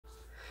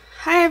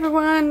Hi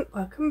everyone,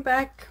 welcome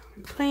back.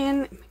 I'm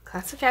playing my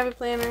Classic Habit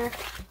Planner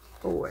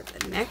for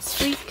the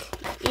next week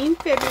in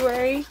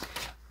February,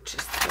 which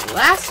is the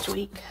last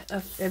week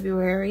of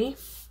February.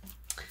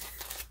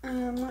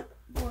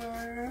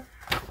 We're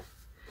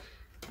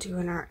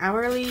doing our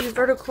hourly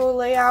vertical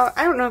layout.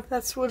 I don't know if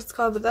that's what it's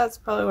called, but that's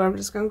probably what I'm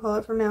just going to call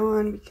it from now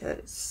on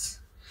because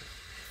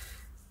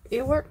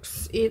it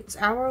works. It's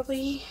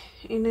hourly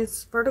and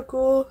it's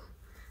vertical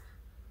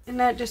and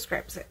that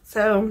describes it.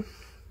 So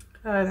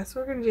that's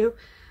what we're going to do.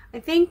 I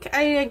think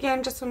I,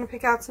 again, just want to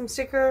pick out some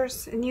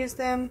stickers and use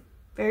them.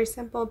 Very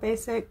simple,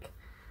 basic.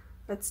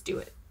 Let's do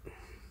it.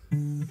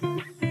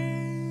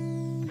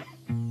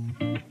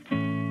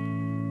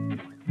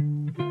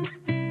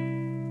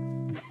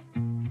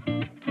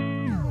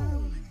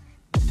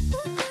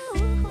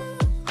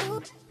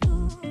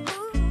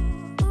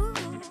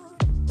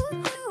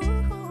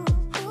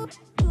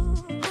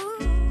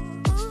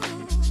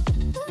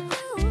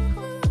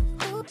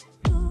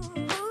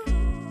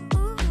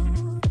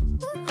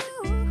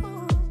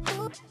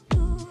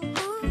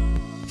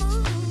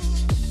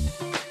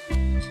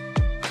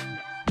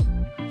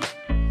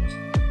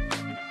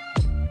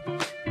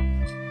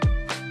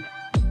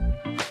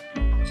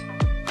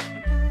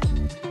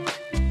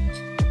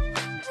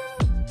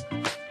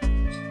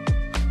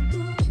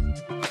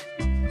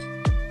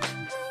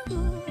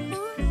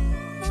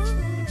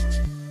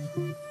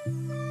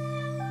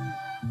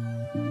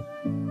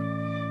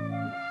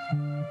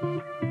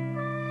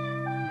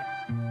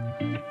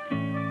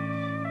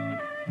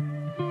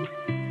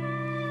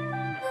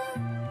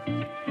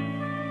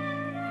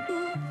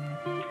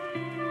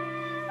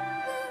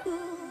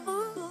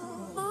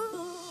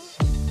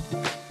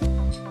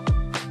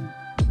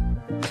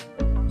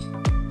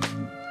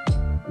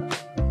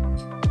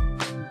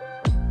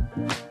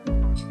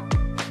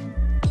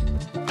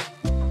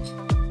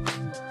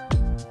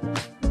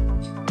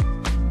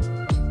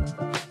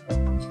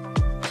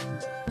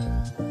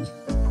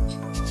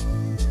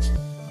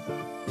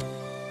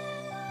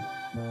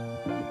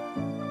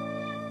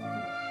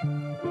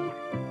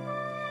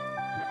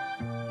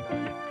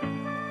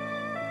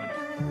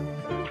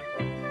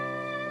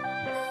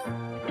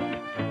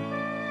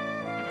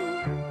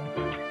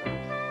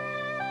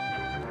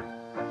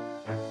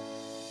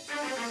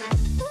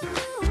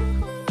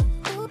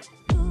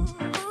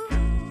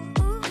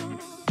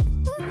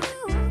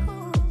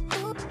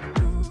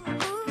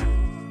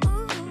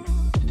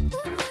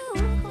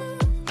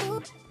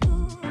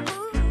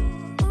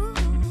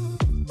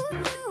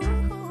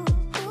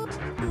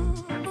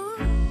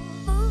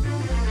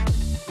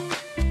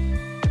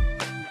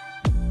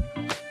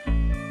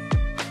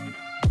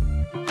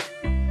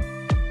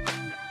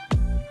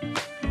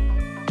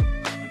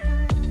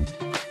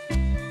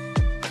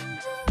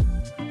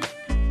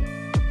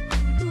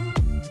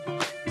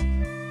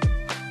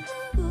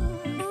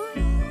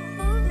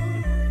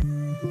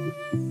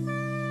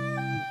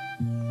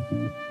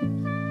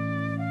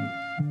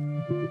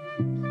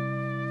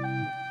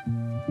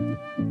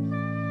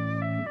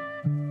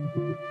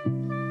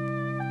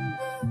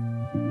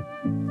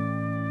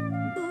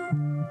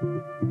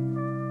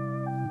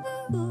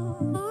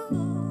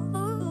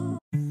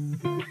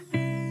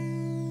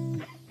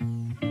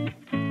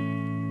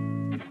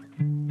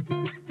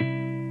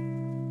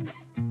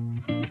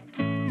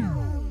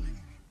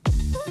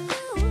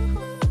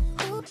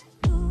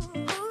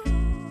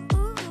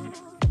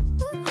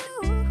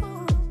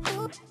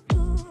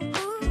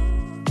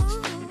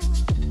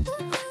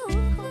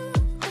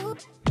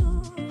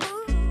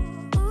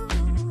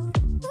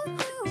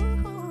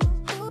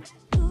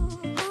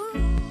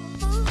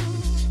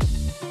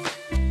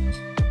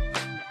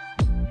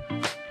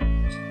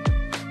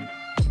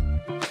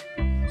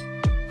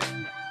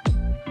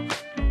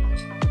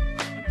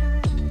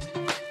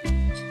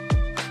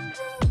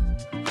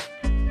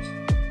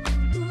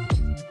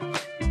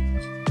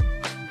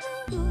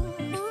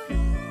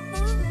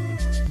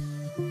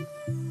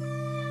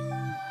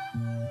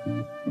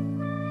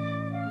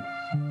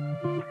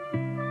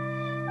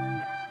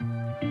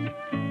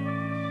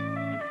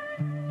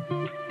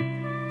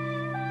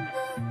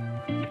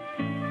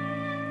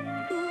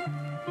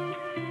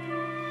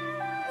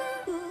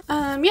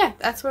 Yeah,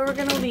 that's where we're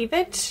gonna leave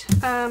it.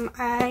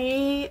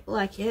 I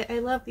like it. I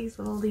love these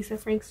little Lisa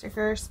Frank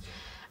stickers.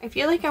 I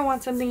feel like I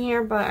want something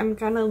here, but I'm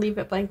gonna leave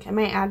it blank. I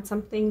might add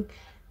something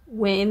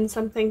when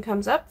something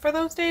comes up for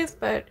those days,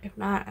 but if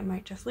not, I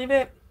might just leave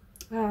it.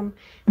 If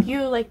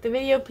you like the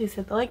video, please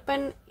hit the like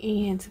button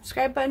and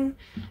subscribe button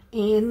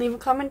and leave a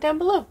comment down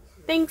below.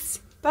 Thanks.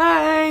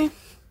 Bye.